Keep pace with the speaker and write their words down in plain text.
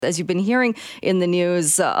As you've been hearing in the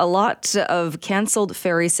news, a lot of cancelled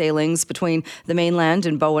ferry sailings between the mainland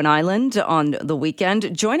and Bowen Island on the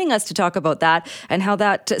weekend. Joining us to talk about that and how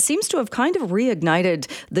that seems to have kind of reignited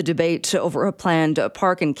the debate over a planned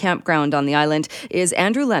park and campground on the island is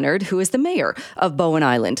Andrew Leonard, who is the mayor of Bowen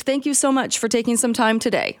Island. Thank you so much for taking some time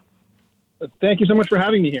today. Thank you so much for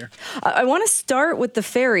having me here. I want to start with the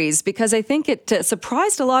ferries because I think it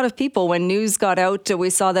surprised a lot of people when news got out. We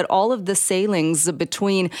saw that all of the sailings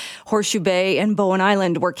between Horseshoe Bay and Bowen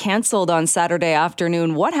Island were canceled on Saturday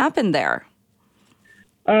afternoon. What happened there?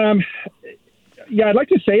 Yeah, I'd like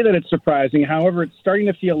to say that it's surprising. However, it's starting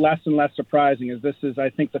to feel less and less surprising as this is, I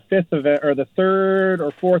think, the fifth event or the third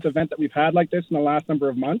or fourth event that we've had like this in the last number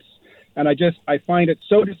of months. And I find it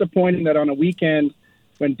so disappointing that on a weekend,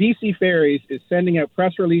 when BC Ferries is sending out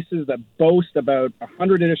press releases that boast about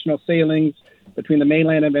 100 additional sailings between the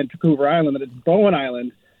mainland and Vancouver Island, that it's Bowen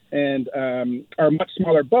Island and our much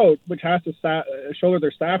smaller boat, which has to shoulder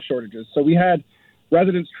their staff shortages. So we had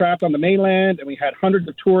residents trapped on the mainland and we had hundreds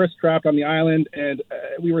of tourists trapped on the island, and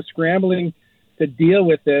we were scrambling to deal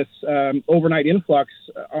with this overnight influx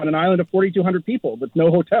on an island of 4,200 people with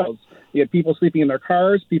no hotels. You had people sleeping in their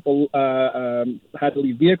cars, people had to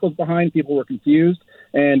leave vehicles behind, people were confused.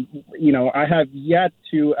 And, you know, I have yet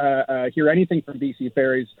to hear anything from BC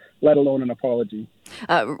Ferries, let alone an apology.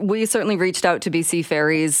 We certainly reached out to BC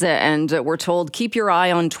Ferries and were told, keep your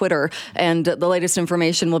eye on Twitter and the latest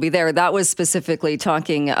information will be there. That was specifically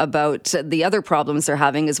talking about the other problems they're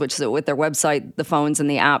having, which is with their website, the phones and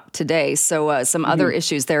the app today. So some other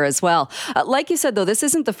issues there as well. Like you said, though, this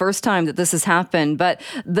isn't the first time that this has happened, but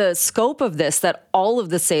the scope of this, that all of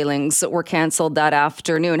the sailings were canceled that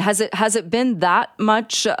afternoon, has it been that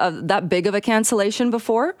much, that big of a cancellation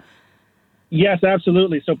before? Yes,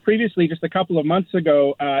 absolutely. So previously, just a couple of months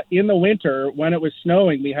ago, in the winter, when it was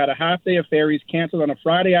snowing, we had a half day of ferries canceled on a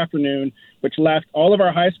Friday afternoon, which left all of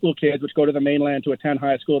our high school kids, which go to the mainland to attend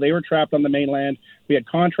high school. They were trapped on the mainland. We had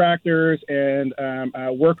contractors and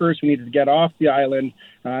workers who needed to get off the island.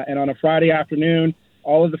 And on a Friday afternoon,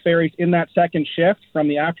 all of the ferries in that second shift from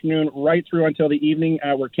the afternoon right through until the evening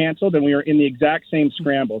were canceled, and we were in the exact same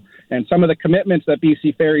scramble. And some of the commitments that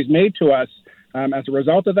BC Ferries made to us as a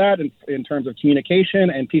result of that, in terms of communication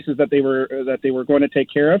and pieces that they were going to take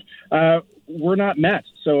care of, were not met.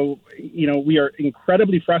 So, you know, we are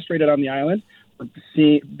incredibly frustrated on the island. We're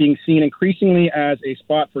being seen increasingly as a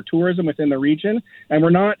spot for tourism within the region, and we're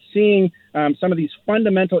not seeing some of these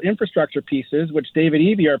fundamental infrastructure pieces, which David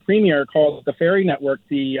Eby, our premier, calls the ferry network,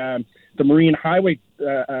 the marine highway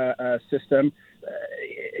system.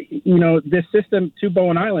 You know, this system to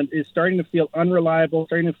Bowen Island is starting to feel unreliable,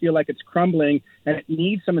 starting to feel like it's crumbling, and it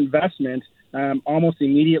needs some investment almost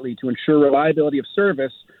immediately to ensure reliability of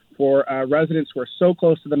service for residents who are so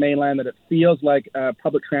close to the mainland that it feels like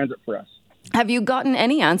public transit for us. Have you gotten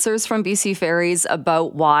any answers from BC Ferries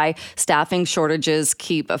about why staffing shortages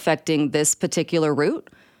keep affecting this particular route?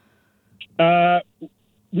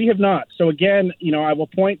 We have not. So again, you know, I will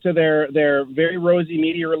point to their very rosy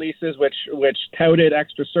media releases, which touted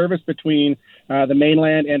extra service between the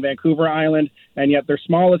mainland and Vancouver Island, and yet their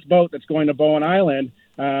smallest boat that's going to Bowen Island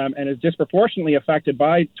and is disproportionately affected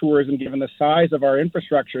by tourism given the size of our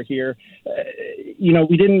infrastructure here. You know,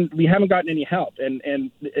 we haven't gotten any help,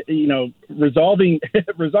 and you know, resolving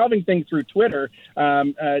things through Twitter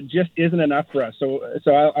just isn't enough for us. So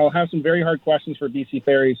I'll have some very hard questions for BC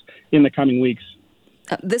Ferries in the coming weeks.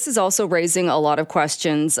 This is also raising a lot of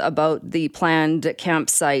questions about the planned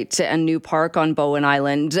campsite and new park on Bowen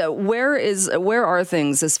Island. Where are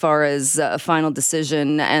things as far as a final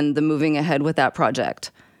decision and the moving ahead with that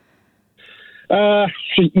project?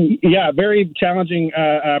 Yeah, very challenging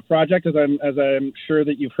project, as I'm sure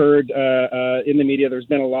that you've heard in the media. There's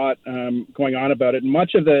been a lot going on about it.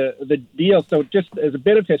 Much of the deal, so just as a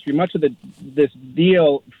bit of history, much of this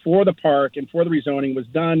deal for the park and for the rezoning was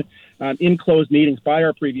done in closed meetings by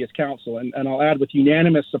our previous council, and I'll add with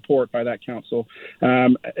unanimous support by that council,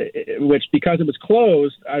 which, because it was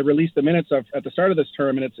closed, I released the minutes at the start of this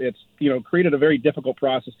term, and it's you know, created a very difficult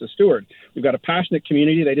process to steward. We've got a passionate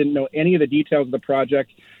community. They didn't know any of the details of the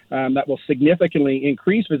project that will significantly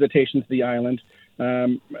increase visitation to the island,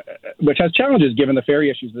 which has challenges given the ferry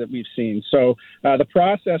issues that we've seen. So the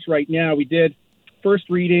process right now, we did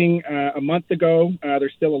first reading a month ago.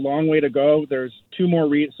 There's still a long way to go. There's two more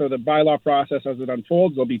so the bylaw process, as it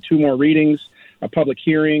unfolds, there'll be two more readings, a public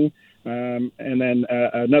hearing, and then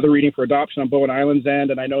another reading for adoption on Bowen Island's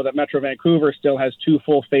end. And I know that Metro Vancouver still has two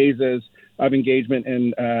full phases of engagement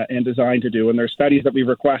and design to do. And there's studies that we've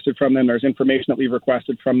requested from them. There's information that we've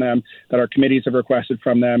requested from them, that our committees have requested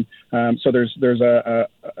from them. So there's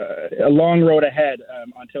a long road ahead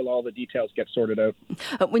until all the details get sorted out.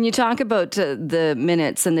 When you talk about the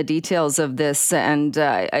minutes and the details of this, and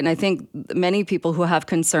I think many people who have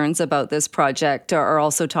concerns about this project are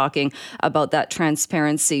also talking about that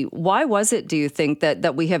transparency. Why was it, do you think,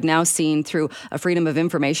 that we have now seen through a Freedom of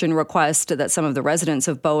Information request that some of the residents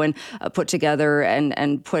of Bowen put together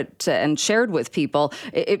and shared with people?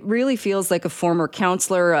 It really feels like a former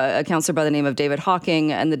councillor, a councillor by the name of David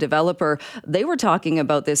Hawking, and the developer, they were talking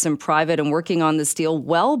about this in private and working on this deal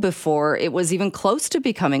well before it was even close to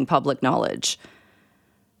becoming public knowledge.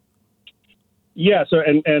 Yeah. So,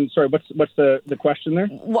 and sorry, what's the question there?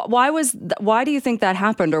 Why do you think that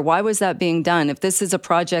happened, or why was that being done? If this is a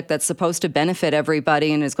project that's supposed to benefit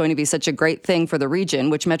everybody and is going to be such a great thing for the region,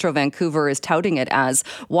 which Metro Vancouver is touting it as,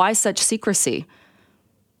 why such secrecy?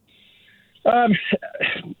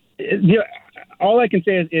 All I can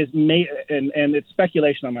say is and it's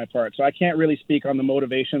speculation on my part. So I can't really speak on the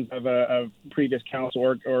motivations of a previous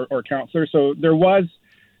council or councillor. So there was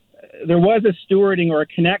a stewarding or a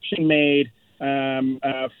connection made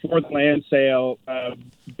for the land sale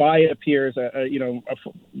by, it appears,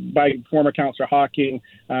 by former councillor Hawking,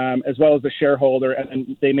 as well as the shareholder,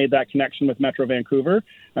 and they made that connection with Metro Vancouver.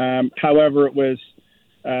 However, it was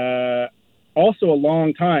also a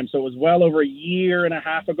long time. So it was well over a year and a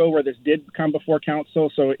half ago where this did come before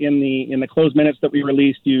council. So in the closed minutes that we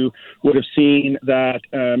released, you would have seen that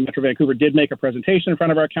Metro Vancouver did make a presentation in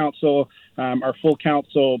front of our council. Our full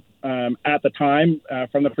council at the time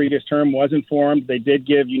from the previous term was informed. They did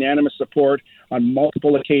give unanimous support on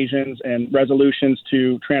multiple occasions and resolutions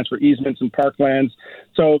to transfer easements and parklands.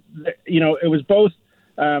 So, it was both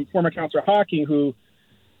former councillor Hawking who,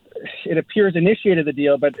 it appears, initiated the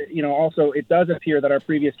deal, but also it does appear that our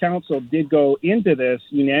previous council did go into this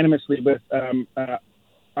unanimously with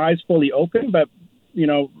eyes fully open, but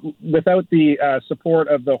without the support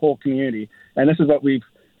of the whole community. And this is what we've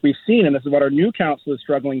seen, and this is what our new council is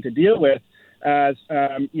struggling to deal with. As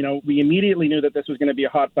we immediately knew that this was going to be a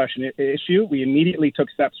hot button issue. We immediately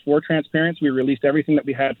took steps for transparency. We released everything that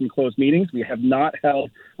we had from closed meetings. We have not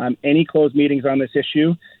held any closed meetings on this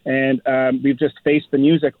issue, and we've just faced the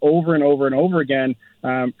music over and over and over again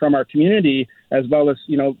from our community, as well as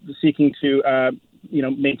seeking to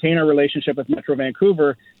maintain our relationship with Metro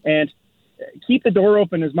Vancouver and keep the door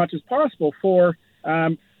open as much as possible for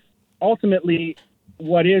ultimately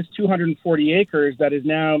what is 240 acres that is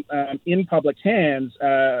now in public hands,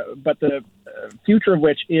 but the future of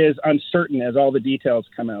which is uncertain as all the details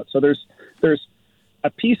come out. So there's a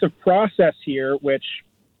piece of process here, which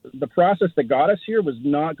the process that got us here was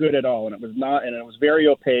not good at all, and it was very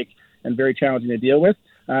opaque and very challenging to deal with.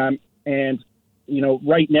 Right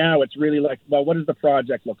now it's really like, well, what does the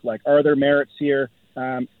project look like? Are there merits here?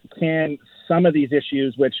 Can some of these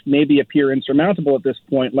issues, which maybe appear insurmountable at this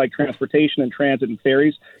point, like transportation and transit and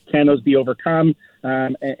ferries, can those be overcome?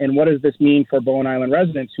 And what does this mean for Bowen Island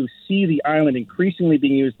residents who see the island increasingly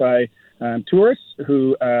being used by tourists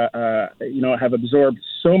who, have absorbed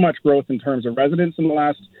so much growth in terms of residents in the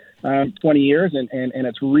last 20 years, and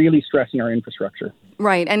it's really stressing our infrastructure.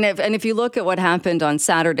 Right. And if you look at what happened on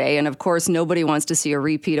Saturday, and of course, nobody wants to see a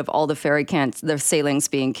repeat of all the the sailings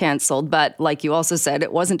being canceled. But like you also said,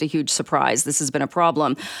 it wasn't a huge surprise. This has been a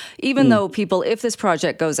problem. Even though people, if this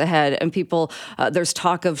project goes ahead and people, there's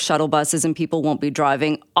talk of shuttle buses and people won't be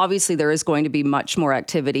driving, obviously there is going to be much more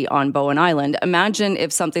activity on Bowen Island. Imagine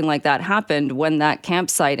if something like that happened when that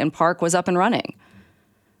campsite and park was up and running.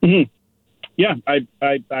 Mm-hmm. Yeah, I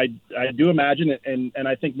do imagine it, and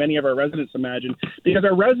I think many of our residents imagine, because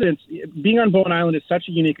our residents, being on Bowen Island is such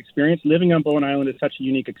a unique experience. Living on Bowen Island is such a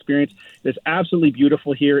unique experience. It is absolutely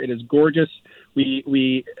beautiful here. It is gorgeous.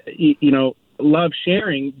 We love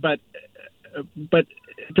sharing, but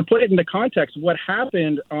to put it into context, what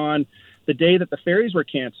happened on the day that the ferries were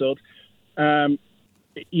canceled,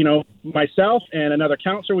 myself and another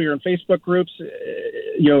counselor, we were in Facebook groups,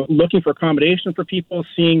 looking for accommodation for people,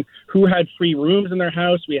 seeing who had free rooms in their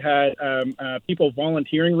house. We had people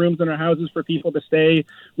volunteering rooms in their houses for people to stay.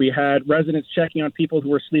 We had residents checking on people who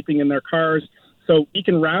were sleeping in their cars. So we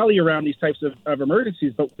can rally around these types of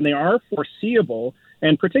emergencies, but when they are foreseeable,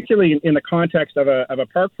 and particularly in the context of a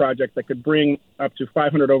park project that could bring up to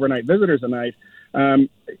 500 overnight visitors a night,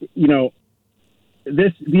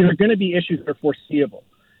 these are going to be issues that are foreseeable.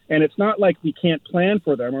 And it's not like we can't plan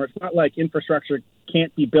for them, or it's not like infrastructure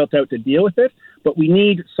can't be built out to deal with it, but we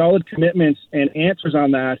need solid commitments and answers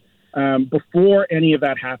on that before any of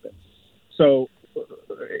that happens. So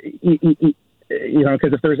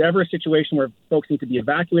because if there's ever a situation where folks need to be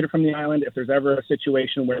evacuated from the island, if there's ever a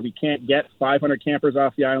situation where we can't get 500 campers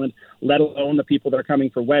off the island, let alone the people that are coming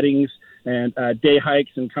for weddings and day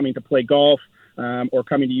hikes and coming to play golf, or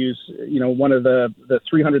coming to use, one of the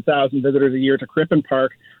 300,000 visitors a year to Crippen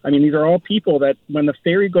Park. I mean, these are all people that when the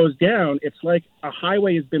ferry goes down, it's like a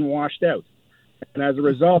highway has been washed out. And as a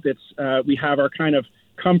result, we have our kind of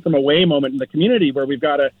come from away moment in the community where we've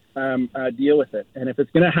got to deal with it. And if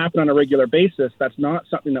it's going to happen on a regular basis, that's not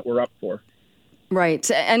something that we're up for.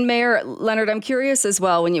 Right. And Mayor Leonard, I'm curious as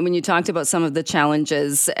well, when you talked about some of the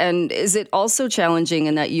challenges, and is it also challenging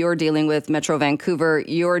in that you're dealing with Metro Vancouver,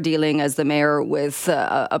 you're dealing as the mayor with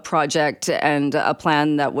a project and a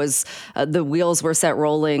plan that was, the wheels were set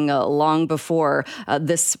rolling long before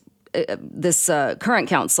this current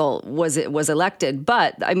council was elected.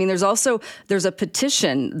 But I mean, there's a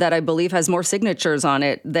petition that I believe has more signatures on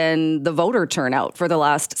it than the voter turnout for the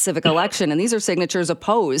last civic election. And these are signatures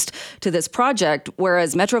opposed to this project,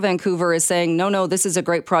 whereas Metro Vancouver is saying, no, this is a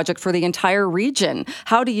great project for the entire region.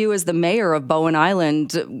 How do you, as the mayor of Bowen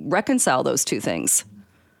Island, reconcile those two things?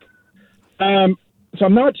 So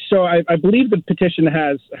I'm not sure. I believe the petition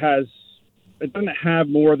has it doesn't have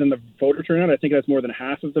more than the voter turnout. I think it has more than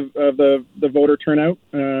half of the voter turnout.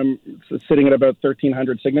 It's sitting at about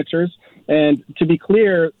 1,300 signatures. And to be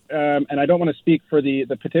clear, and I don't want to speak for the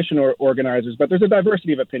petition organizers, but there's a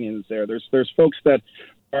diversity of opinions there. There's folks that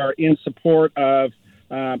are in support of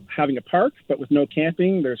having a park, but with no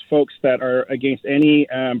camping. There's folks that are against any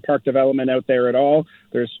park development out there at all.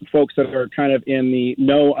 There's folks that are kind of in the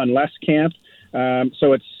no unless camp.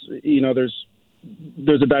 So it's,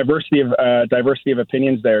 there's a diversity of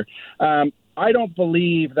opinions there. I don't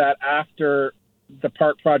believe that after the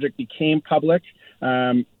park project became public,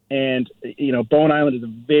 and Bowen Island is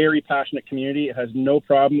a very passionate community. It has no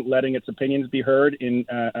problem letting its opinions be heard in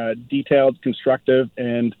detailed, constructive,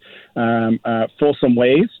 and fulsome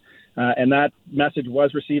ways. And that message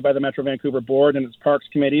was received by the Metro Vancouver Board and its Parks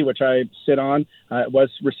Committee, which I sit on. It was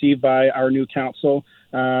received by our new council.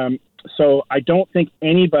 So I don't think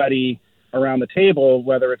anybody around the table,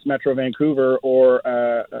 whether it's Metro Vancouver or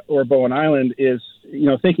Bowen Island, is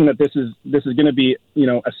thinking that this is going to be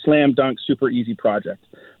a slam dunk, super easy project.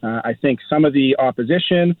 I think some of the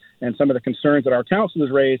opposition and some of the concerns that our council has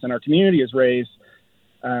raised and our community has raised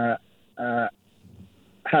have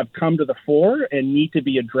come to the fore and need to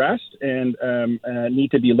be addressed and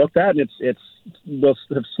need to be looked at. And it will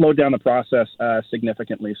have slowed down the process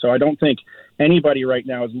significantly. So I don't think anybody right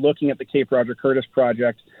now is looking at the Cape Roger Curtis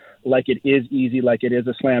project like it is easy, like it is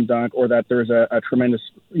a slam dunk, or that there's a tremendous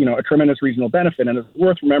regional benefit. And it's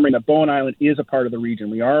worth remembering that Bowen Island is a part of the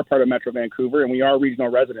region. We are a part of Metro Vancouver, and we are regional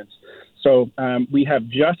residents. So we have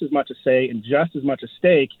just as much a say and just as much a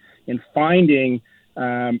stake in finding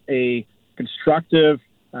a constructive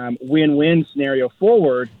win-win scenario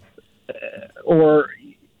forward, or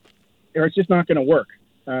it's just not going to work.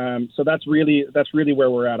 So that's really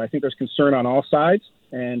where we're at. I think there's concern on all sides,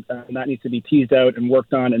 and that needs to be teased out and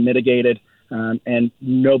worked on and mitigated. And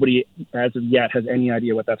nobody, as of yet, has any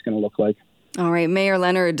idea what that's going to look like. All right, Mayor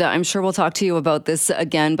Leonard, I'm sure we'll talk to you about this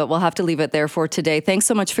again, but we'll have to leave it there for today. Thanks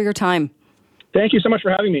so much for your time. Thank you so much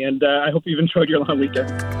for having me, and I hope you've enjoyed your long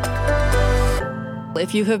weekend.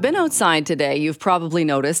 If you have been outside today, you've probably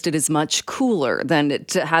noticed it is much cooler than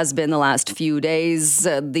it has been the last few days.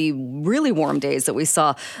 The really warm days that we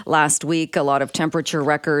saw last week, a lot of temperature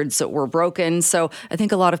records were broken. So I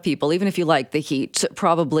think a lot of people, even if you like the heat,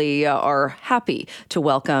 probably are happy to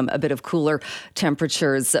welcome a bit of cooler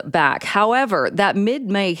temperatures back. However, that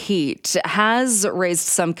mid-May heat has raised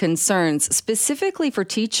some concerns, specifically for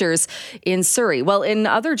teachers in Surrey. Well, in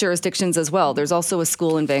other jurisdictions as well. There's also a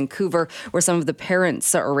school in Vancouver where some of the parents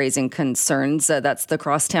are raising concerns. That's the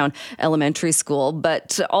Crosstown Elementary School.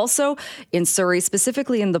 But also in Surrey,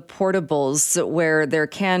 specifically in the portables, where there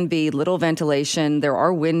can be little ventilation, there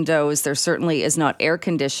are windows, there certainly is not air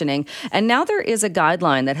conditioning. And now there is a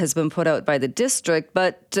guideline that has been put out by the district,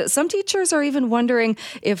 but some teachers are even wondering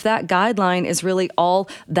if that guideline is really all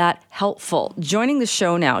that helpful. Joining the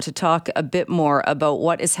show now to talk a bit more about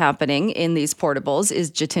what is happening in these portables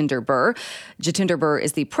is Jatinder Burr. Jatinder Burr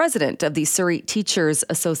is the president of the Surrey Teachers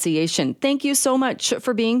Association. Thank you so much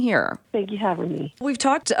for being here. Thank you for having me. We've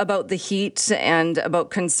talked about the heat and about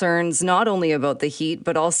concerns not only about the heat,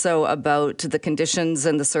 but also about the conditions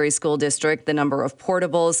in the Surrey School District, the number of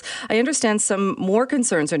portables. I understand some more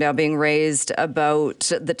concerns are now being raised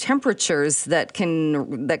about the temperatures that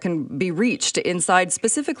can be reached inside,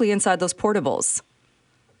 specifically inside those portables.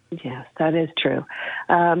 Yes, that is true.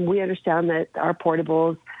 We understand that our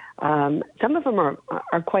portables, some of them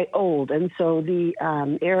are quite old, and so the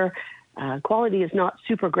air quality is not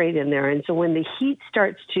super great in there. And so when the heat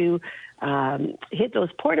starts to hit those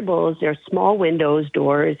portables, they're small windows,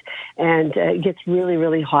 doors, and it gets really,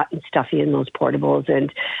 really hot and stuffy in those portables.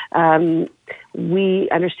 And we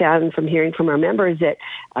understand from hearing from our members that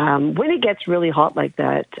when it gets really hot like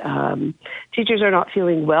that, teachers are not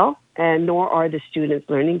feeling well, and nor are the students'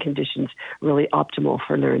 learning conditions really optimal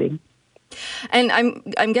for learning. And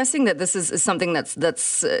I'm guessing that this is something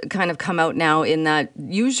that's kind of come out now, in that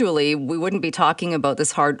usually we wouldn't be talking about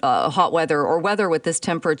this hot weather or weather with this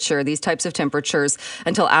temperature, these types of temperatures,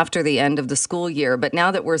 until after the end of the school year. But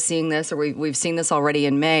now that we're seeing this, or we've seen this already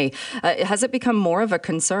in May, has it become more of a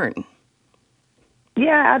concern?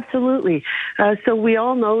 Yeah, absolutely. So we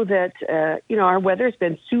all know that our weather's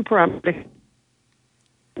been super unpredictable.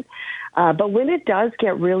 But when it does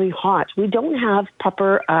get really hot, we don't have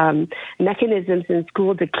proper mechanisms in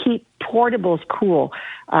school to keep portables cool.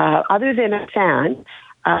 Other than a fan,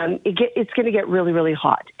 it's going to get really, really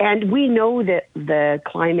hot. And we know that the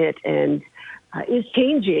climate is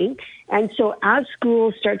changing. And so as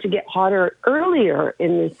schools start to get hotter earlier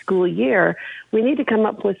in the school year, we need to come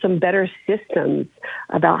up with some better systems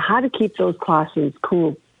about how to keep those classrooms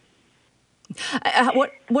cool.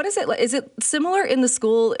 What is it? Is it similar in the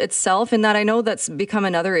school itself? In that, I know that's become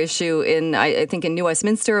another issue I think in New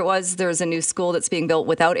Westminster there's a new school that's being built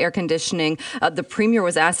without air conditioning. The Premier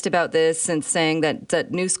was asked about this and saying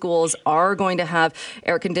that new schools are going to have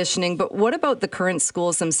air conditioning. But what about the current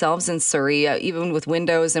schools themselves in Surrey, even with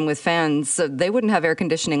windows and with fans? They wouldn't have air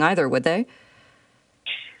conditioning either, would they?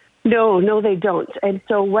 No, they don't. And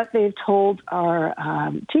so what they've told our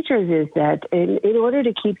teachers is that in order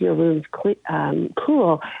to keep your rooms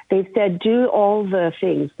cool, they've said do all the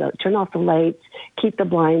things, turn off the lights, keep the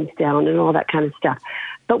blinds down, and all that kind of stuff.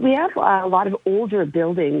 But we have a lot of older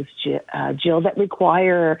buildings, Jill, that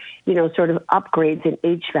require, sort of upgrades in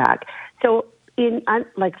HVAC. So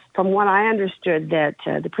from what I understood that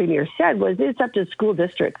the Premier said was it's up to school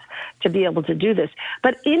districts to be able to do this.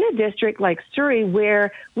 But in a district like Surrey,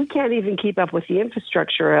 where we can't even keep up with the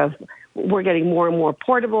infrastructure we're getting more and more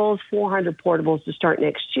portables, 400 portables to start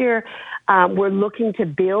next year. We're looking to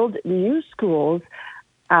build new schools.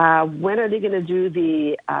 When are they going to do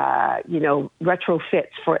the,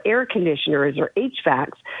 retrofits for air conditioners or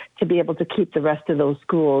HVACs to be able to keep the rest of those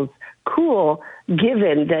schools cool,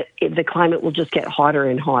 given that the climate will just get hotter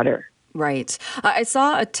and hotter? Right. I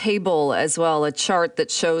saw a table as well, a chart that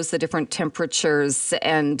shows the different temperatures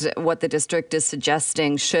and what the district is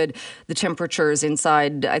suggesting should the temperatures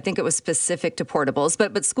inside, I think it was specific to portables,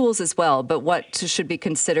 but schools as well, but what should be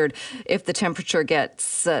considered if the temperature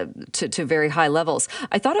gets to very high levels.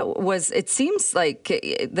 I thought it seems like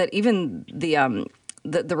that even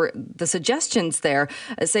the suggestions there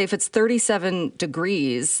say if it's 37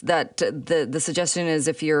 degrees, that the suggestion is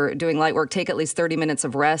if you're doing light work, take at least 30 minutes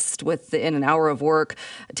of rest within an hour of work,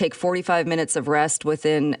 take 45 minutes of rest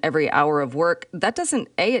within every hour of work. That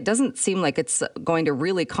it doesn't seem like it's going to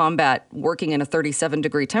really combat working in a 37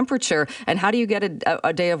 degree temperature. And how do you get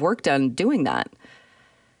a day of work done doing that?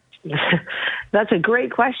 That's a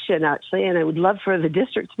great question, actually, and I would love for the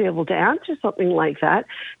district to be able to answer something like that.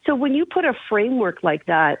 So when you put a framework like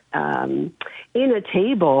that in a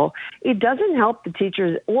table, it doesn't help the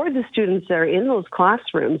teachers or the students that are in those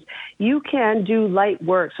classrooms. You can do light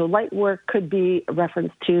work. So light work could be a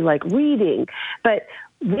reference to like reading, but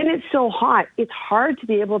when it's so hot, it's hard to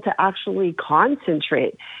be able to actually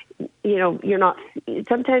concentrate.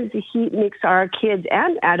 Sometimes the heat makes our kids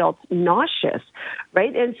and adults nauseous,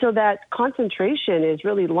 right? And so that concentration is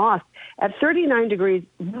really lost. At 39 degrees,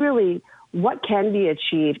 really, what can be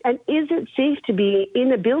achieved? And is it safe to be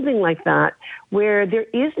in a building like that where there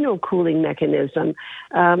is no cooling mechanism?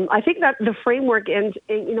 I think that the framework, and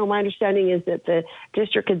my understanding is that the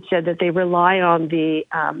district had said that they rely on the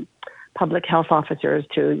public health officers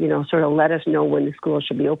to, sort of let us know when the school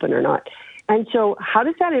should be open or not. And so how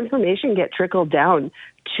does that information get trickled down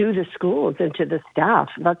to the schools and to the staff?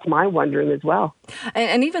 That's my wondering as well.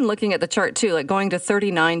 And even looking at the chart too, like going to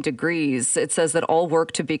 39 degrees, it says that all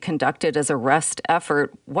work to be conducted as a rest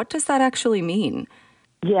effort. What does that actually mean?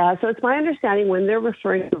 Yeah, so it's my understanding when they're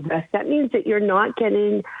referring to rest, that means that you're not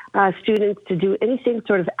getting students to do anything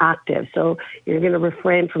sort of active. So you're going to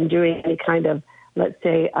refrain from doing any kind of, let's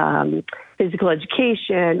say, physical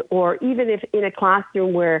education, or even if in a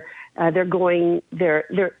classroom where they're going there.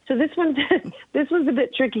 So this one's a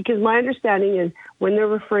bit tricky because my understanding is when they're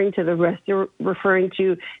referring to the rest, they're referring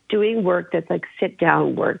to doing work that's like sit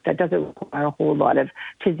down work that doesn't require a whole lot of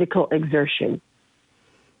physical exertion.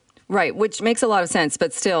 Right, which makes a lot of sense.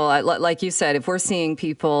 But still, like you said, if we're seeing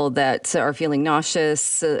people that are feeling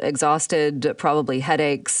nauseous, exhausted, probably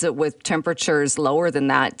headaches with temperatures lower than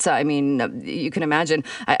that, I mean, you can imagine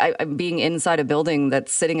being inside a building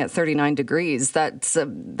that's sitting at 39 degrees. That's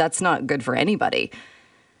not good for anybody.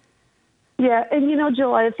 Yeah, and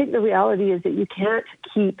Jill, I think the reality is that you can't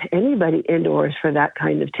keep anybody indoors for that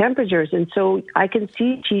kind of temperatures. And so I can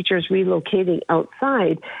see teachers relocating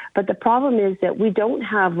outside, but the problem is that we don't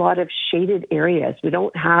have a lot of shaded areas. We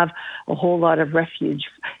don't have a whole lot of refuge,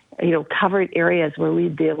 covered areas where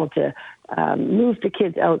we'd be able to move the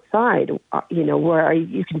kids outside, where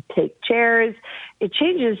you can take chairs. It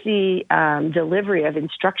changes the delivery of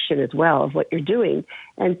instruction as well of what you're doing.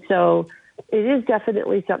 And so it is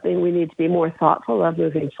definitely something we need to be more thoughtful of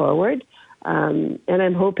moving forward. And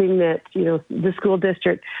I'm hoping that, the school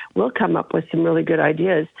district will come up with some really good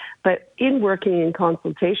ideas, but in working in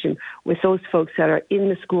consultation with those folks that are in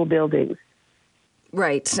the school buildings.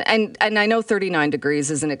 Right. And I know 39 degrees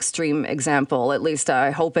is an extreme example, at least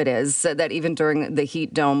I hope it is, that even during the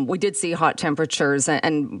heat dome, we did see hot temperatures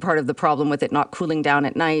and part of the problem with it not cooling down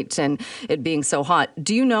at night and it being so hot.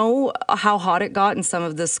 Do you know how hot it got in some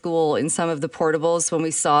of the portables when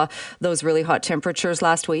we saw those really hot temperatures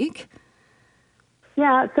last week?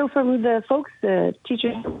 Yeah, so from the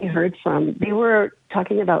teachers we heard from, they were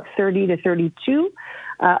talking about 30 to 32.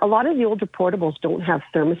 A lot of the older portables don't have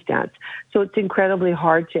thermostats, so it's incredibly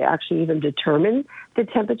hard to actually even determine the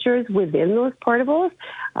temperatures within those portables.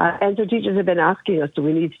 And so teachers have been asking us, do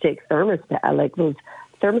we need to take those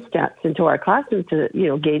thermostats into our classrooms to,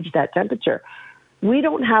 gauge that temperature? We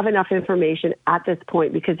don't have enough information at this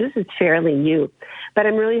point because this is fairly new. But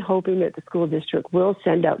I'm really hoping that the school district will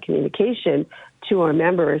send out communication to our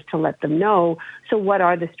members to let them know, so what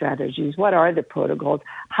are the strategies? What are the protocols?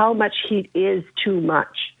 How much heat is too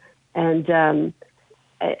much? And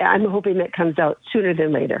I'm hoping that comes out sooner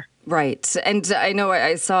than later. Right. And I know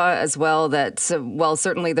I saw as well that,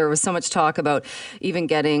 certainly there was so much talk about even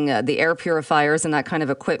getting the air purifiers and that kind of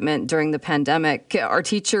equipment during the pandemic. Are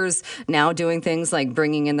teachers now doing things like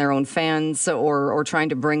bringing in their own fans or trying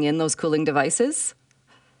to bring in those cooling devices?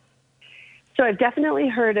 So I've definitely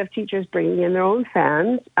heard of teachers bringing in their own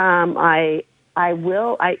fans. I'd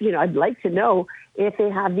like to know if they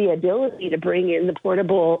have the ability to bring in the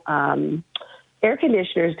portable air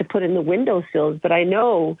conditioners to put in the windowsills. But I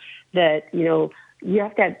know that, you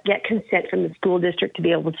have to get consent from the school district to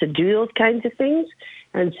be able to do those kinds of things.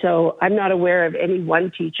 And so I'm not aware of any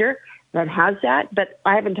one teacher that has that, but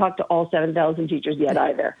I haven't talked to all 7,000 teachers yet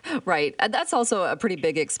either. Right. And that's also a pretty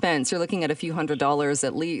big expense. You're looking at a few $100s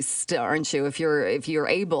at least, aren't you, if you're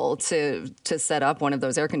able to set up one of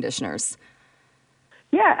those air conditioners?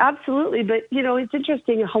 Yeah, absolutely. But, it's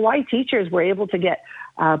interesting. Hawaii teachers were able to get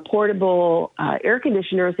portable air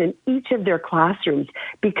conditioners in each of their classrooms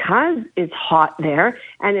because it's hot there.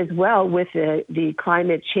 And as well with the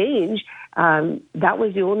climate change, that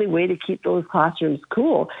was the only way to keep those classrooms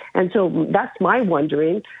cool. And so that's my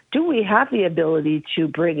wondering, do we have the ability to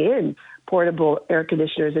bring in portable air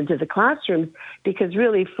conditioners into the classrooms? Because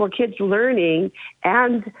really for kids learning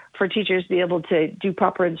and for teachers to be able to do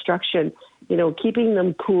proper instruction, keeping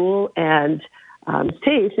them cool and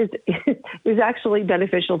safe is actually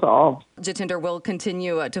beneficial to all. Jatinder, we'll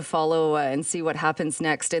continue to follow and see what happens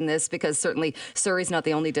next in this, because certainly Surrey's not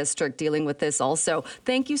the only district dealing with this also.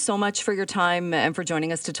 Thank you so much for your time and for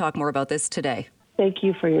joining us to talk more about this today. Thank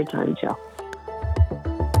you for your time, Jill.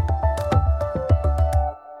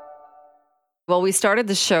 Well, we started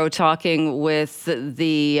the show talking with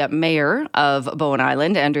the mayor of Bowen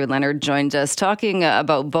Island. Andrew Leonard joined us talking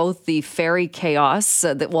about both the ferry chaos,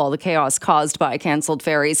 the chaos caused by canceled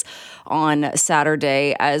ferries on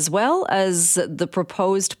Saturday, as well as the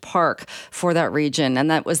proposed park for that region. And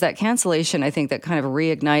that was that cancellation, I think, that kind of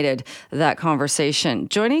reignited that conversation.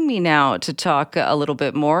 Joining me now to talk a little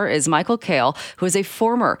bit more is Michael Kale, who is a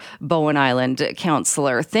former Bowen Island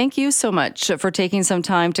councillor. Thank you so much for taking some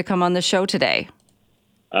time to come on the show today.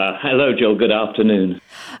 Hello, Joe. Good afternoon.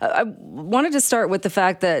 I wanted to start with the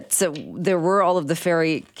fact that there were all of the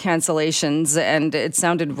ferry cancellations, and it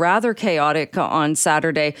sounded rather chaotic on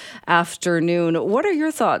Saturday afternoon. What are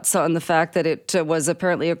your thoughts on the fact that it was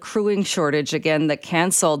apparently a crewing shortage again that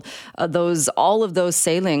canceled all of those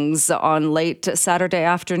sailings on late Saturday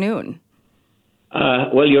afternoon?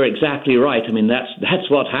 Well, you're exactly right. I mean, that's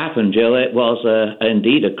what happened, Jill. It was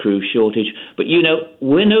indeed a crew shortage. But,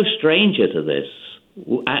 we're no stranger to this.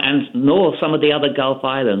 And nor some of the other Gulf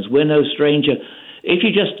Islands. We're no stranger. If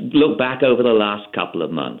you just look back over the last couple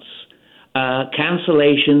of months,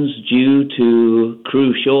 cancellations due to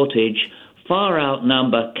crew shortage far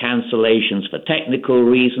outnumber cancellations for technical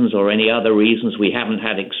reasons or any other reasons. We haven't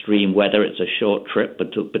had extreme weather. It's a short trip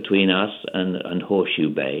between us and Horseshoe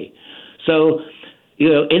Bay. So,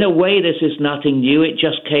 in a way, this is nothing new. It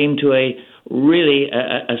just came to a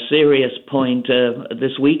serious point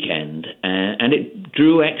this weekend, and it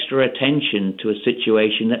drew extra attention to a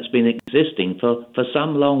situation that's been existing for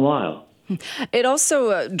some long while. It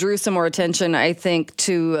also drew some more attention, I think,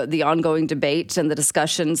 to the ongoing debate and the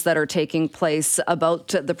discussions that are taking place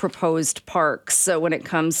about the proposed parks. So when it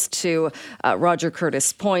comes to Roger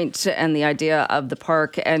Curtis Point and the idea of the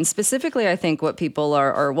park, and specifically, I think what people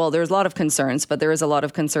are, well, there's a lot of concerns, but there is a lot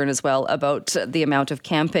of concern as well about the amount of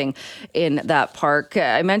camping in that park.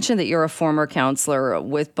 I mentioned that you're a former councillor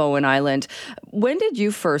with Bowen Island. When did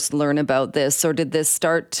you first learn about this, or did this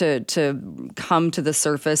start to come to the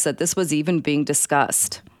surface that this was even being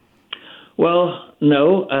discussed? Well,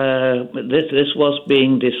 no. This was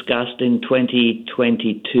being discussed in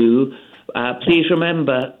 2022. Please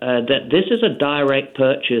remember that this is a direct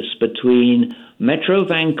purchase between Metro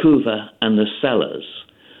Vancouver and the sellers.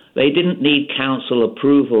 They didn't need council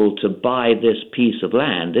approval to buy this piece of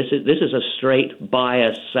land. This is a straight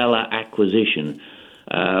buyer-seller acquisition.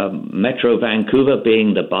 Metro Vancouver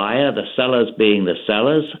being the buyer, the sellers being the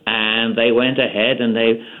sellers, and they went ahead and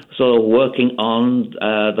they sort of working on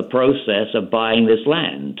the process of buying this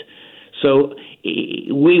land. So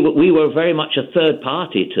we were very much a third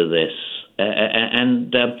party to this,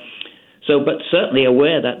 but certainly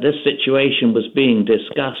aware that this situation was being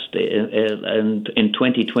discussed in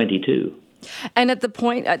 2022. And at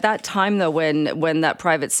that time, though, when that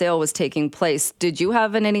private sale was taking place, did you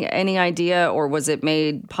have any idea, or was it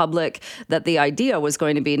made public that the idea was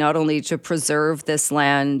going to be not only to preserve this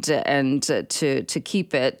land and to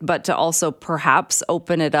keep it, but to also perhaps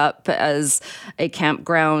open it up as a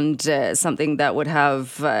campground, something that would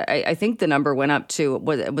have, I think the number went up to,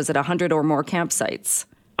 was it 100 or more campsites?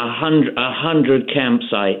 100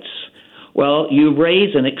 campsites. Well, you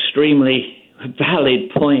raise an extremely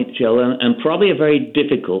valid point, Jill, and probably a very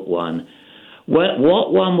difficult one. What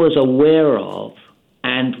one was aware of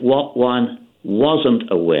and what one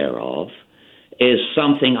wasn't aware of is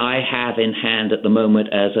something I have in hand at the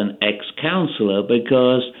moment as an ex-councillor,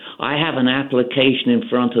 because I have an application in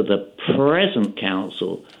front of the present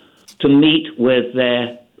council to meet with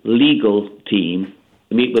their legal team,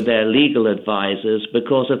 meet with their legal advisors,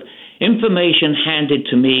 because of information handed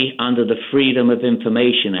to me under the Freedom of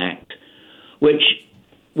Information Act, which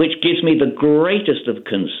gives me the greatest of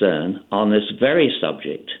concern on this very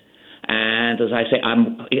subject. And as I say,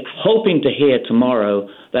 I'm hoping to hear tomorrow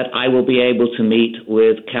that I will be able to meet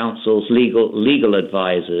with council's legal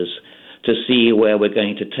advisors to see where we're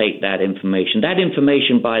going to take that information. That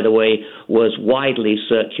information, by the way, was widely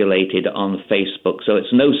circulated on Facebook, so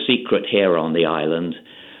it's no secret here on the island.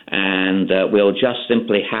 And we'll just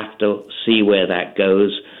simply have to see where that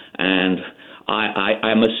goes. And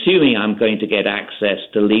I'm assuming I'm going to get access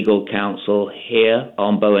to legal counsel here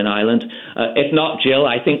on Bowen Island. If not, Jill,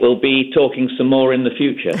 I think we'll be talking some more in the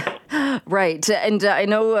future. Right. And I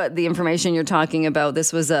know the information you're talking about,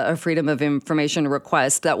 this was a Freedom of Information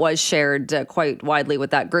request that was shared quite widely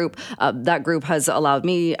with that group. That group has allowed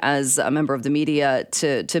me as a member of the media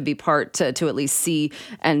to be part, to at least see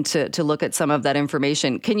and to look at some of that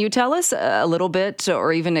information. Can you tell us a little bit,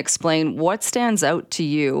 or even explain what stands out to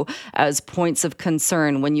you as points of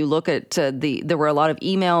concern when you look at there were a lot of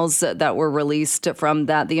emails that were released from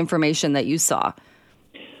the information that you saw?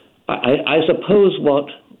 I suppose what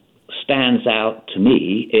stands out to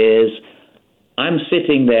me is I'm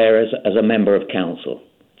sitting there as a member of council,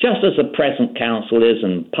 just as the present council is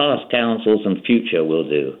and past councils and future will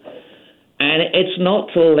do. And it's not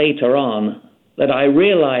till later on that I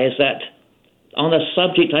realize that on a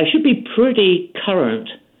subject I should be pretty current,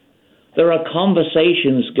 there are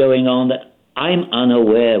conversations going on that I'm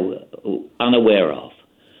unaware of.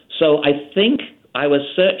 So I think I was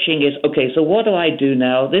searching so what do I do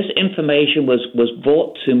now? This information was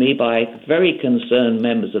brought to me by very concerned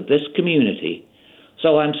members of this community.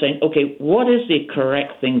 So I'm saying, okay, what is the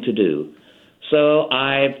correct thing to do? So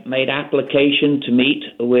I've made application to meet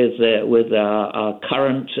with our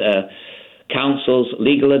current council's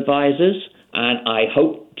legal advisors, and I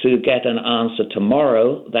hope to get an answer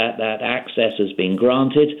tomorrow that access has been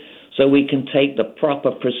granted, so we can take the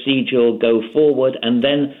proper procedural go forward, and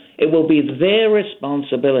then it will be their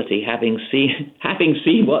responsibility, having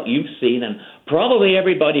seen what you've seen, and probably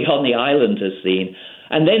everybody on the island has seen,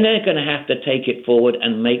 and then they're going to have to take it forward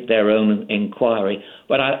and make their own inquiry.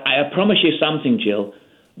 But I promise you something, Jill,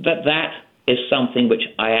 that is something which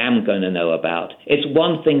I am going to know about. It's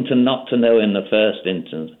one thing to not to know in the first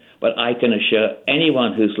instance, but I can assure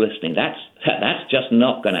anyone who's listening that's just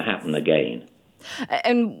not going to happen again.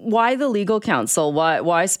 And why the legal counsel?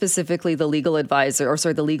 Why specifically the legal advisors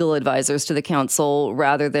to the council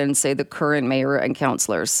rather than, say, the current mayor and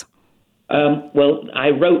councillors? Well, I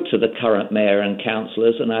wrote to the current mayor and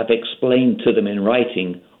councillors, and I've explained to them in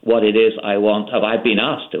writing what it is I want. I've been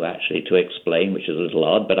asked to explain, which is a little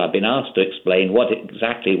odd, but I've been asked to explain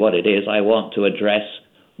exactly what it is I want to address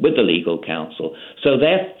with the legal counsel. So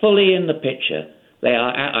they're fully in the picture.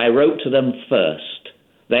 I wrote to them first.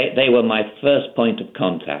 They were my first point of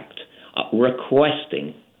contact,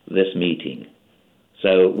 requesting this meeting.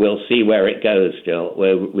 So we'll see where it goes, Jill.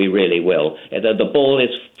 We really will. The ball is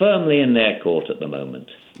firmly in their court at the moment.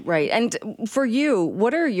 Right. And for you,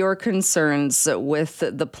 what are your concerns with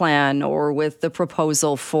the plan or with the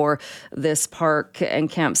proposal for this park and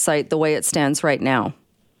campsite the way it stands right now?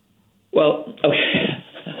 Well, okay.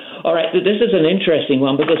 All right. This is an interesting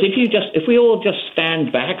one because if we all just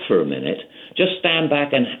stand back for a minute, just stand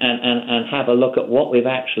back and have a look at what we've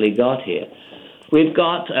actually got here. We've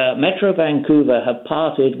got Metro Vancouver have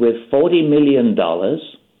parted with $40 million,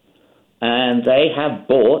 and they have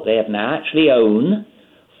now actually own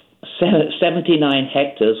 79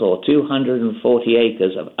 hectares or 240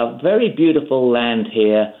 acres of very beautiful land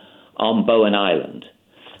here on Bowen Island.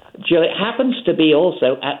 Jill, it happens to be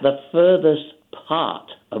also at the furthest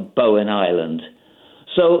part of Bowen Island.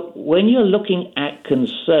 So when you're looking at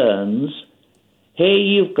concerns, here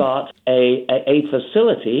you've got a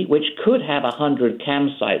facility which could have 100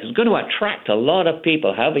 campsites. It's going to attract a lot of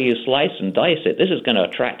people. However you slice and dice it, this is going to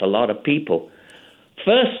attract a lot of people.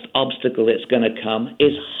 First obstacle that's going to come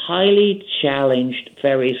is highly challenged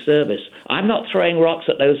ferry service. I'm not throwing rocks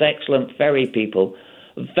at those excellent ferry people.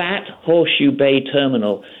 That Horseshoe Bay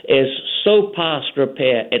terminal is so past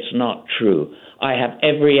repair, it's not true. I have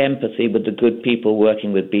every empathy with the good people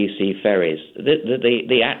working with BC Ferries.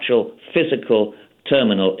 The actual physical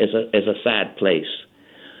terminal is a sad place.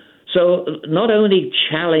 So not only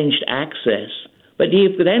challenged access, but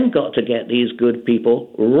you've then got to get these good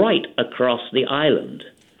people right across the island.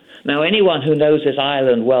 Now, anyone who knows this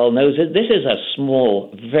island well knows that this is a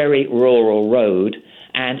small, very rural road,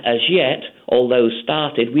 and as yet, although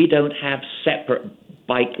started, we don't have separate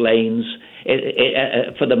bike lanes.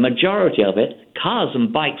 For the majority of it, cars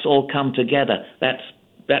and bikes all come together.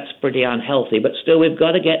 That's pretty unhealthy, but still we've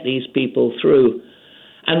got to get these people through.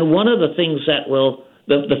 And one of the things that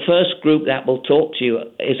the first group that will talk to you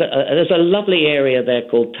is there's a lovely area there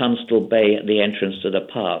called Tunstall Bay at the entrance to the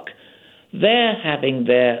park. They're having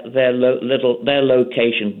their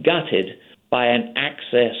location gutted by an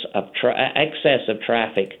excess of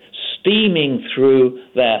traffic steaming through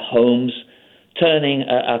their homes, turning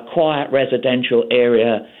a quiet residential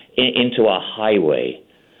area into a highway.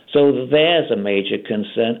 So there's a major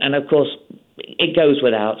concern. And of course, it goes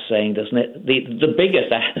without saying, doesn't it?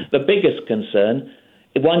 The biggest concern,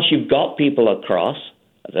 once you've got people across,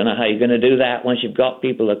 I don't know how you're going to do that once you've got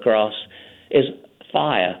people across, is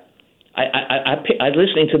fire. I was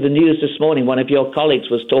listening to the news this morning. One of your colleagues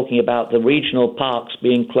was talking about the regional parks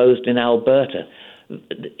being closed in Alberta.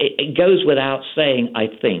 It goes without saying, I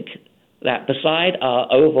think, that beside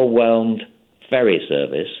our overwhelmed ferry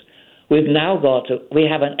service, we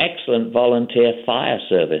have an excellent volunteer fire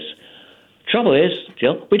service. Trouble is,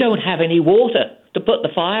 Jill, we don't have any water to put the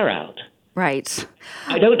fire out. Right.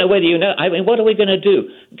 I don't know whether you know. I mean, what are we going to do?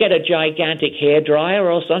 Get a gigantic hairdryer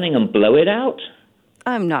or something and blow it out?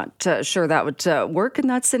 I'm not sure that would work in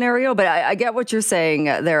that scenario, but I get what you're saying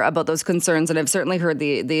there about those concerns, and I've certainly heard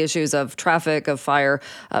the issues of traffic, of fire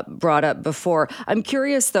brought up before. I'm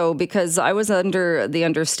curious, though, because I was under the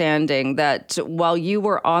understanding that while you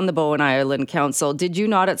were on the Bowen Island Council, did you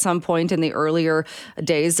not at some point in the earlier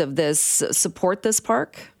days of this support this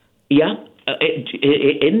park? Yeah.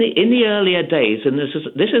 In the earlier days, and this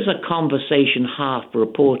is a conversation half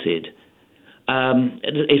reported,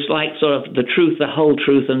 it's like sort of the truth, the whole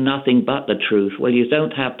truth, and nothing but the truth. Well, you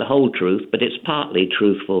don't have the whole truth, but it's partly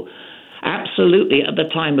truthful. Absolutely, at the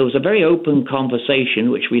time, there was a very open conversation,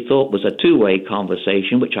 which we thought was a two-way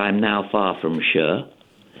conversation, which I'm now far from sure,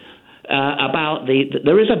 about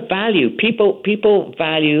there is a value. People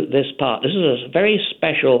value this part. This is a very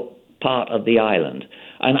special part of the island.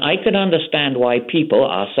 And I can understand why people,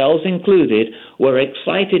 ourselves included, were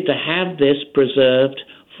excited to have this preserved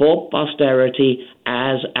for posterity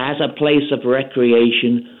as a place of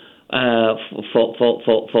recreation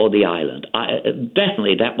for the island.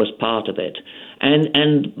 Definitely, that was part of it.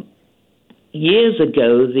 And years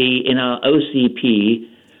ago, in our OCP,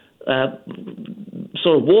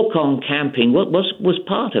 sort of walk-on camping was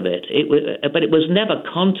part of it. But it was never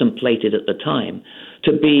contemplated at the time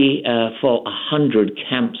to be for 100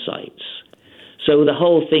 campsites. So the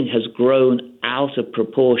whole thing has grown out of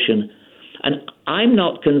proportion. And I'm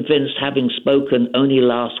not convinced, having spoken only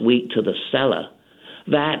last week to the seller,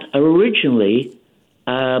 that originally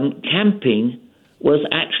camping was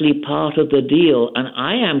actually part of the deal. And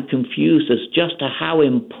I am confused as just to how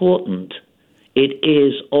important it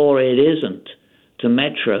is or it isn't to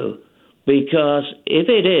Metro, because if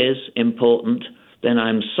it is important, then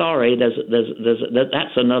I'm sorry,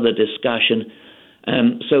 that's another discussion.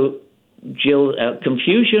 So, Jill,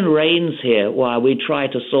 confusion reigns here while we try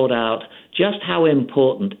to sort out just how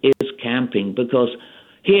important is camping, because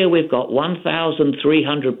here we've got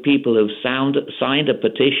 1,300 people who've signed a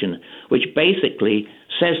petition which basically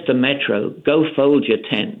says to Metro, go fold your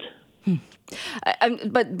tent.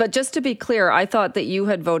 But just to be clear, I thought that you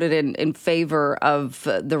had voted in favor of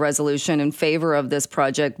the resolution, in favor of this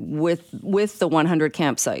project with the 100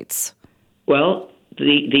 campsites. Well,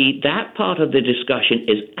 that part of the discussion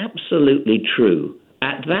is absolutely true.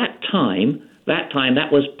 At that time,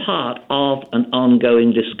 that was part of an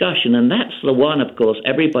ongoing discussion, and that's the one, of course,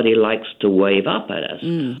 everybody likes to wave up at us.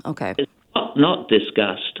 Okay. It's not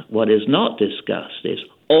discussed. What is not discussed is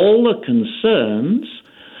all the concerns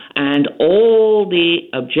and all the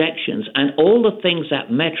objections and all the things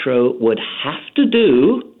that Metro would have to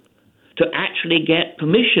do to actually get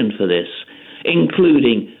permission for this,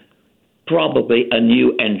 including probably a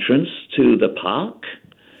new entrance to the park,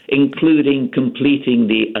 including completing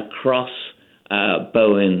the across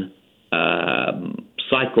Bowen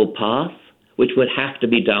cycle path, which would have to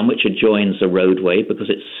be done, which adjoins the roadway, because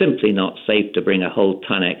it's simply not safe to bring a whole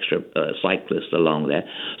ton extra cyclists along there.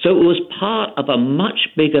 So it was part of a much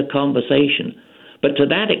bigger conversation. But to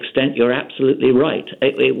that extent, you're absolutely right.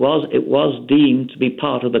 It was deemed to be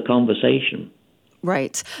part of the conversation.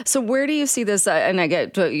 Right. So where do you see this? And I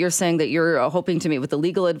get you're saying that you're hoping to meet with the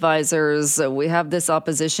legal advisors. We have this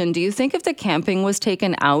opposition. Do you think if the camping was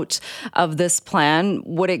taken out of this plan,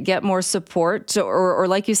 would it get more support? Or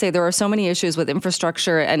like you say, there are so many issues with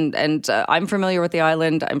infrastructure. And I'm familiar with the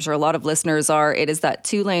island. I'm sure a lot of listeners are. It is that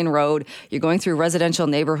 2-lane road. You're going through residential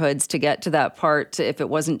neighborhoods to get to that part if it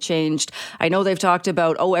wasn't changed. I know they've talked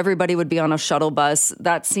about, everybody would be on a shuttle bus.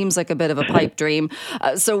 That seems like a bit of a pipe dream.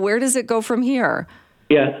 So where does it go from here?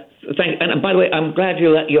 Yeah, thank. And by the way, I'm glad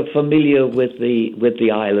you're familiar with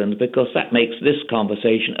the island, because that makes this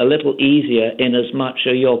conversation a little easier. In as much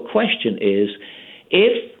as your question is,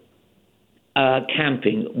 if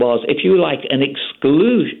camping was, if you like, an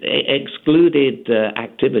excluded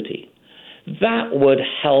activity, that would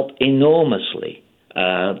help enormously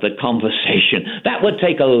the conversation. That would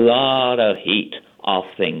take a lot of heat off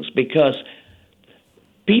things, because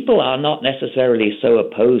people are not necessarily so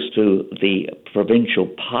opposed to the provincial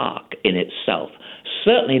park in itself,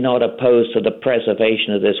 certainly not opposed to the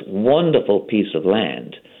preservation of this wonderful piece of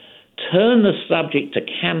land. Turn the subject to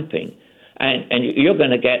camping, and you're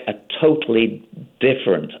going to get a totally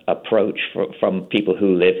different approach from people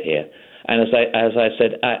who live here. And as I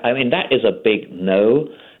said, I mean, that is a big no.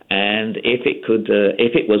 And if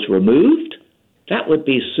it was removed, that would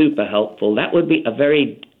be super helpful. That would be a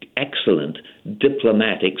very excellent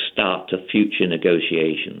diplomatic start to future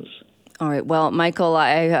negotiations. All right. Well, Michael,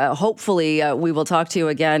 hopefully we will talk to you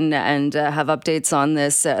again and have updates on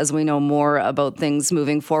this as we know more about things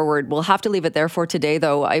moving forward. We'll have to leave it there for today,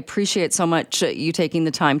 though. I appreciate so much you taking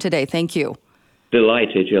the time today. Thank you.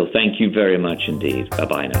 Delighted, Jill. Thank you very much indeed.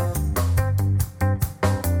 Bye-bye now.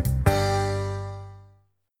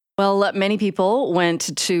 Well, many people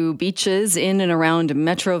went to beaches in and around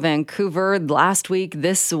Metro Vancouver last week,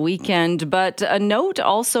 this weekend, but a note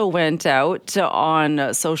also went out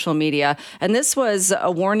on social media, and this was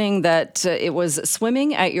a warning that it was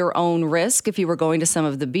swimming at your own risk if you were going to some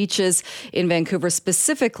of the beaches in Vancouver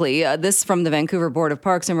specifically. This from the Vancouver Board of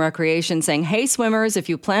Parks and Recreation saying, hey, swimmers, if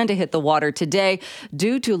you plan to hit the water today,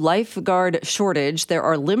 due to lifeguard shortage, there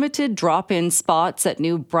are limited drop-in spots at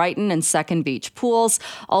New Brighton and Second Beach pools.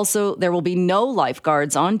 Also, there will be no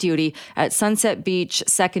lifeguards on duty at Sunset Beach,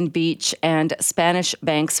 Second Beach, and Spanish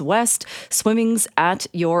Banks West. Swimming's at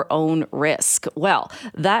your own risk. Well,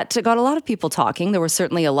 that got a lot of people talking. There was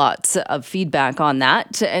certainly a lot of feedback on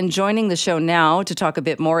that. And joining the show now to talk a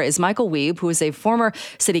bit more is Michael Wiebe, who is a former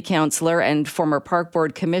city councillor and former park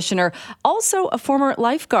board commissioner, also a former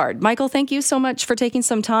lifeguard. Michael, thank you so much for taking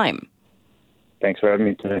some time. Thanks for having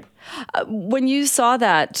me today. When you saw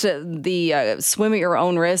that, the swim at your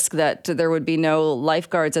own risk, that there would be no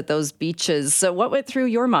lifeguards at those beaches, what went through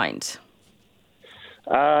your mind?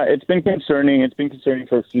 It's been concerning. It's been concerning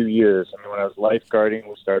for a few years. I mean, when I was lifeguarding,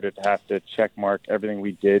 we started to have to check mark everything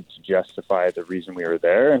we did to justify the reason we were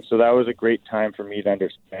there. And so that was a great time for me to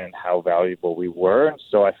understand how valuable we were. And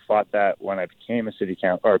so I fought that when I became a city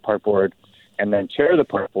council or park board and then chair of the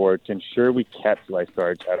park board to ensure we kept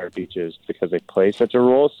lifeguards at our beaches because they play such a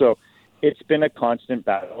role. So it's been a constant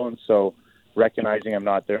battle. And so recognizing I'm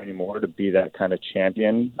not there anymore to be that kind of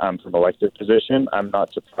champion from elected position, I'm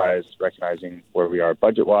not surprised recognizing where we are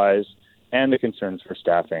budget-wise and the concerns for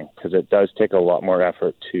staffing, because it does take a lot more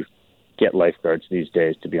effort to get lifeguards these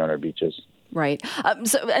days to be on our beaches. Right.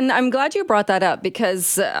 And I'm glad you brought that up,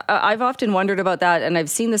 because I've often wondered about that, and I've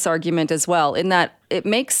seen this argument as well, in that it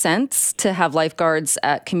makes sense to have lifeguards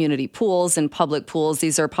at community pools and public pools.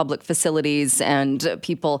 These are public facilities and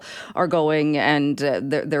people are going, and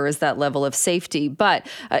there is that level of safety. But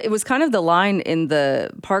it was kind of the line in the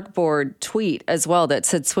park board tweet as well that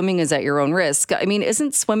said swimming is at your own risk. I mean,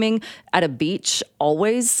 isn't swimming at a beach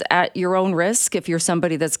always at your own risk if you're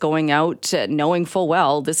somebody that's going out knowing full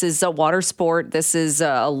well this is a water sport, this is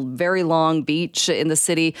a very long beach in the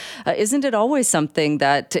city? Isn't it always something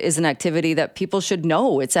that is an activity that people should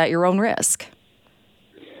know it's at your own risk?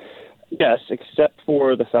 Yes, except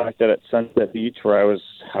for the fact that at Sunset Beach, where I was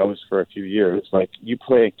housed for a few years, you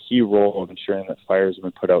play a key role of ensuring that fires have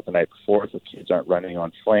been put out the night before, so kids aren't running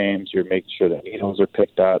on flames. You're making sure that needles are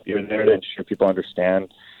picked up. You're there to ensure people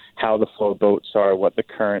understand how the flow boats are, what the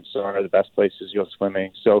currents are, the best places you'll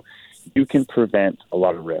swimming. So you can prevent a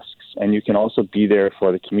lot of risks. And you can also be there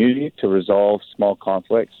for the community to resolve small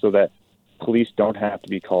conflicts so that police don't have to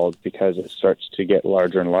be called because it starts to get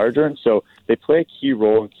larger and larger. And so they play a key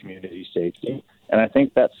role in community safety. And I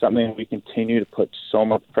think that's something we continue to put so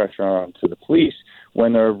much pressure on to the police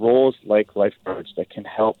when there are roles like lifeguards that can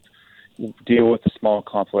help deal with the small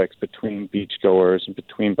conflicts between beachgoers and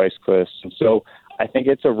between bicyclists. And so I think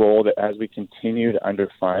it's a role that as we continue to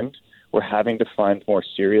underfund, we're having to find more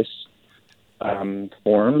serious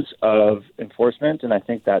forms of enforcement. And I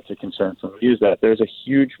think that's a concern for me, is that there's a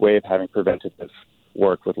huge way of having preventative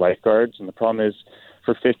work with lifeguards. And the problem is,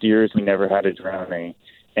 for 50 years, we never had a drowning.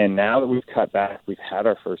 And now that we've cut back, we've had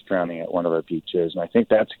our first drowning at one of our beaches. And I think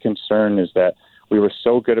that's a concern, is that we were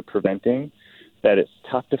so good at preventing that it's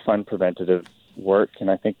tough to fund preventative work.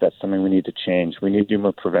 And I think that's something we need to change. We need to do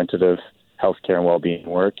more preventative healthcare and well-being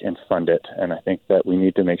work and fund it. And I think that we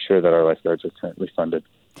need to make sure that our lifeguards are currently funded.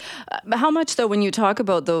 How much, though, when you talk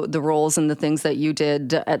about the roles and the things that you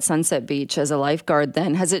did at Sunset Beach as a lifeguard,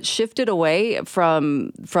 then has it shifted away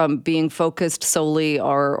from being focused solely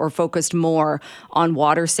or focused more on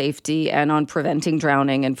water safety and on preventing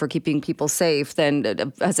drowning and for keeping people safe?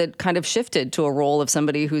 Then has it kind of shifted to a role of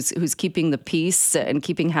somebody who's keeping the peace and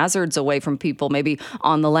keeping hazards away from people, maybe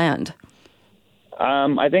on the land?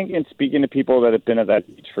 I think in speaking to people that have been at that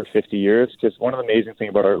beach for 50 years, because one of the amazing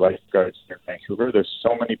things about our lifeguards here in Vancouver, there's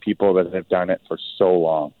so many people that have done it for so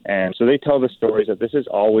long. And so they tell the stories that this has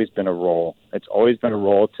always been a role. It's always been a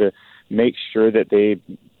role to make sure that they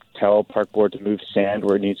tell park board to move sand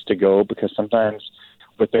where it needs to go, because sometimes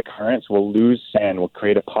with the currents, we'll lose sand, we'll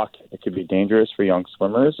create a pocket that could be dangerous for young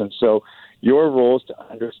swimmers. And so your role is to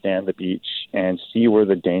understand the beach and see where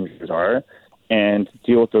the dangers are and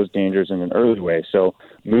deal with those dangers in an early way. So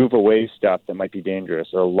move away stuff that might be dangerous,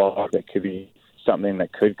 or a log that could be something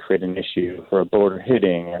that could create an issue for a boat or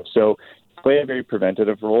hitting. And so play a very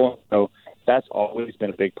preventative role. So that's always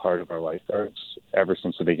been a big part of our lifeguards ever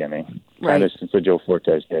since the beginning, right. Kind of since the Joe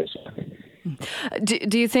Fortes days.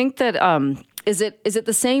 Do you think that is it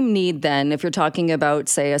the same need then, if you're talking about,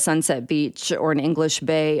 say, a Sunset Beach or an English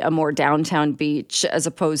Bay, a more downtown beach, as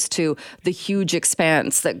opposed to the huge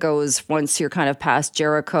expanse that goes once you're kind of past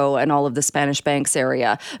Jericho and all of the Spanish Banks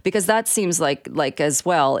area? Because that seems like as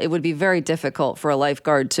well, it would be very difficult for a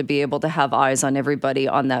lifeguard to be able to have eyes on everybody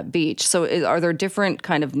on that beach. So are there different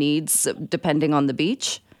kind of needs depending on the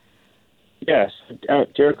beach? Yes,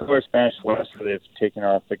 Jericho or Spanish West, where they've taken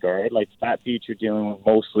off the guard, like that beach, you're dealing with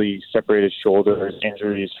mostly separated shoulders,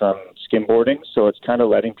 injuries from skimboarding. So it's kind of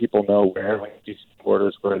letting people know where, when you see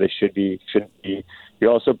skimboarders, where they should be, shouldn't be. You're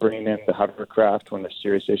also bringing in the hovercraft when there's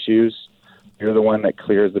serious issues. You're the one that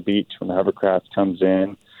clears the beach when the hovercraft comes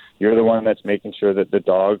in. You're the one that's making sure that the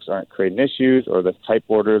dogs aren't creating issues, or the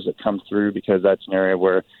kiteboarders that come through, because that's an area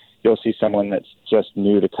where you'll see someone that's just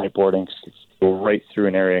new to kiteboarding go right through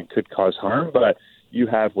an area and could cause harm, but you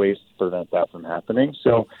have ways to prevent that from happening.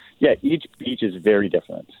 So, yeah, each beach is very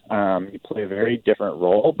different. You play a very different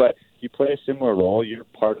role, but you play a similar role. You're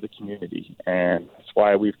part of the community, and that's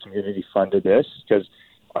why we've community funded this, because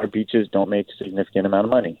our beaches don't make a significant amount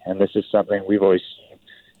of money, and this is something we've always seen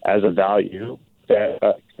as a value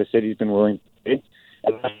that the city's been willing to pay.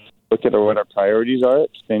 And look at what our priorities are.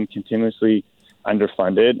 It's been continuously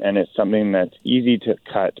underfunded, and it's something that's easy to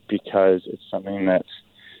cut because it's something that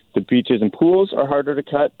the beaches and pools are harder to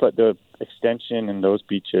cut, but the extension in those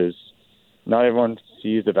beaches, not everyone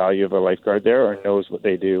sees the value of a lifeguard there or knows what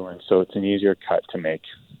they do, and so it's an easier cut to make.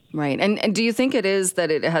 Right. And do you think it is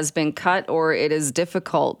that it has been cut, or it is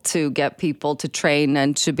difficult to get people to train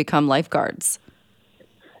and to become lifeguards?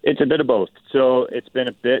 It's a bit of both. So it's been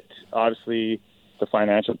a bit, obviously, the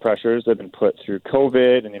financial pressures that have been put through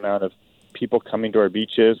COVID and the amount of people coming to our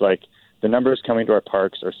beaches. Like, the numbers coming to our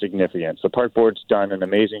parks are significant. So Park Board's done an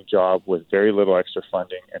amazing job with very little extra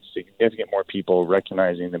funding and significant more people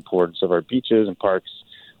recognizing the importance of our beaches and parks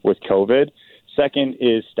with COVID. Second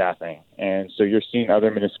is staffing. And so you're seeing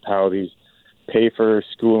other municipalities pay for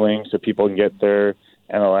schooling so people can get their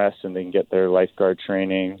MLS and they can get their lifeguard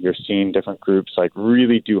training. You're seeing different groups like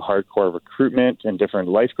really do hardcore recruitment in different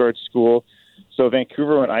lifeguard school. So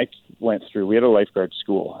Vancouver, when I went through, we had a lifeguard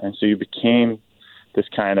school. And so you became this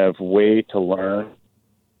kind of way to learn,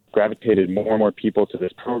 gravitated more and more people to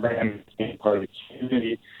this program, became part of the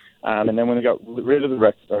community. And then when we got rid of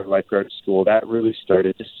the lifeguard school, that really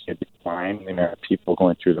started to see a decline in the amount of people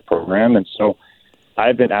going through the program. And so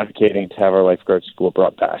I've been advocating to have our lifeguard school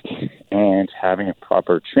brought back and having a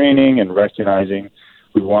proper training and recognizing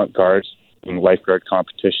we want guards in lifeguard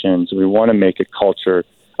competitions. We want to make a culture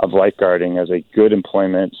of lifeguarding as a good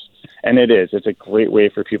employment. And it is. It's a great way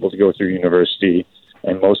for people to go through university.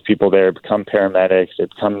 And most people there become paramedics, they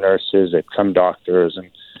become nurses, they become doctors. And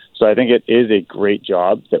so I think it is a great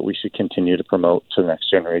job that we should continue to promote to the next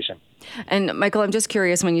generation. And Michael, I'm just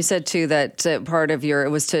curious, when you said too that part of it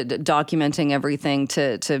was to documenting everything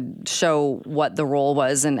to show what the role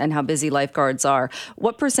was and how busy lifeguards are,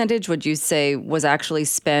 what percentage would you say was actually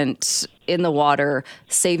spent in the water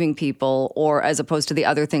saving people, or as opposed to the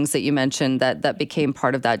other things that you mentioned that became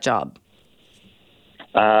part of that job?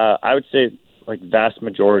 I would say like vast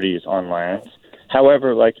majority is on land.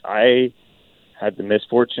 However, like I had the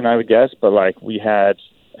misfortune, I would guess, but like we had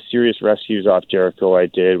serious rescues off Jericho.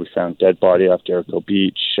 We found dead body off Jericho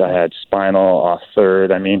Beach. I had spinal off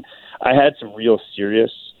Third. I mean, I had some real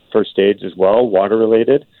serious first aids as well, water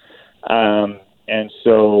related. And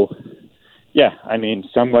so, yeah, I mean,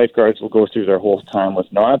 some lifeguards will go through their whole time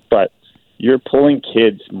with not, but you're pulling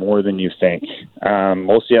kids more than you think,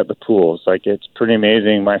 mostly at the pools. Like, it's pretty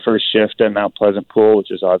amazing. My first shift at Mount Pleasant Pool, which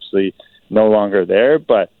is obviously no longer there,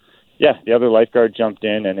 but yeah, the other lifeguard jumped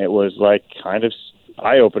in, and it was like kind of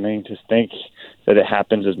eye-opening to think that it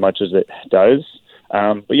happens as much as it does.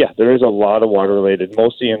 But yeah, there is a lot of water-related,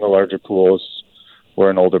 mostly in the larger pools where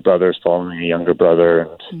an older brother is following a younger brother,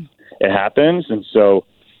 and it happens. And so,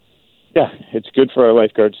 yeah, it's good for our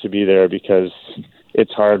lifeguards to be there because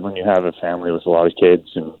it's hard when you have a family with a lot of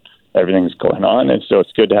kids and everything's going on. And so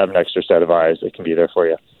it's good to have an extra set of eyes that can be there for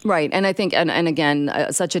you. Right. And I think, and again,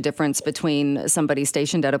 such a difference between somebody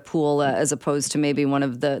stationed at a pool as opposed to maybe one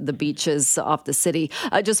of the beaches off the city.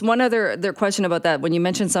 Just one other question about that. When you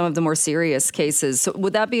mentioned some of the more serious cases, so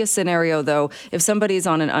would that be a scenario, though, if somebody's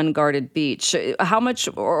on an unguarded beach, how much,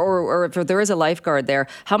 or if there is a lifeguard there,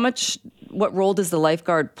 what role does the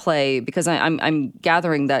lifeguard play? Because I'm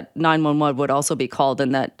gathering that 911 would also be called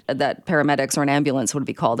and that paramedics or an ambulance would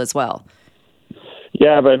be called as well.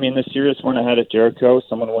 Yeah, but I mean, the serious one I had at Jericho,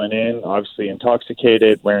 someone went in, obviously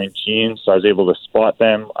intoxicated, wearing jeans, so I was able to spot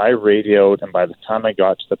them. I radioed, and by the time I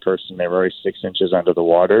got to the person, they were already 6 inches under the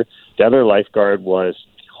water. The other lifeguard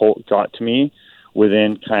got to me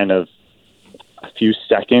within kind of a few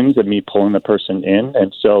seconds of me pulling the person in.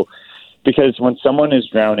 And so, because when someone is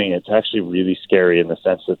drowning, it's actually really scary in the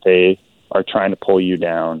sense that they are trying to pull you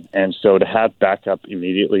down. And so to have backup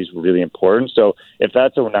immediately is really important. So if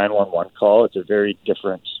that's a 911 call, it's a very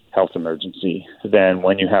different health emergency than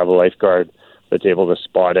when you have a lifeguard that's able to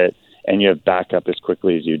spot it and you have backup as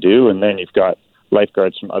quickly as you do. And then you've got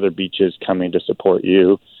lifeguards from other beaches coming to support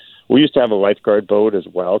you. We used to have a lifeguard boat as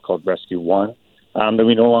well called Rescue One that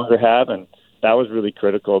we no longer have. And that was really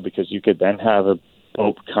critical because you could then have a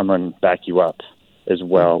boat come and back you up as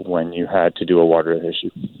well when you had to do a water issue.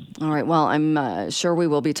 All right. Well, I'm sure we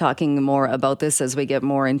will be talking more about this as we get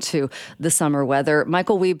more into the summer weather.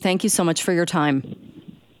 Michael Wiebe, thank you so much for your time.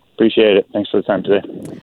 Appreciate it. Thanks for the time today.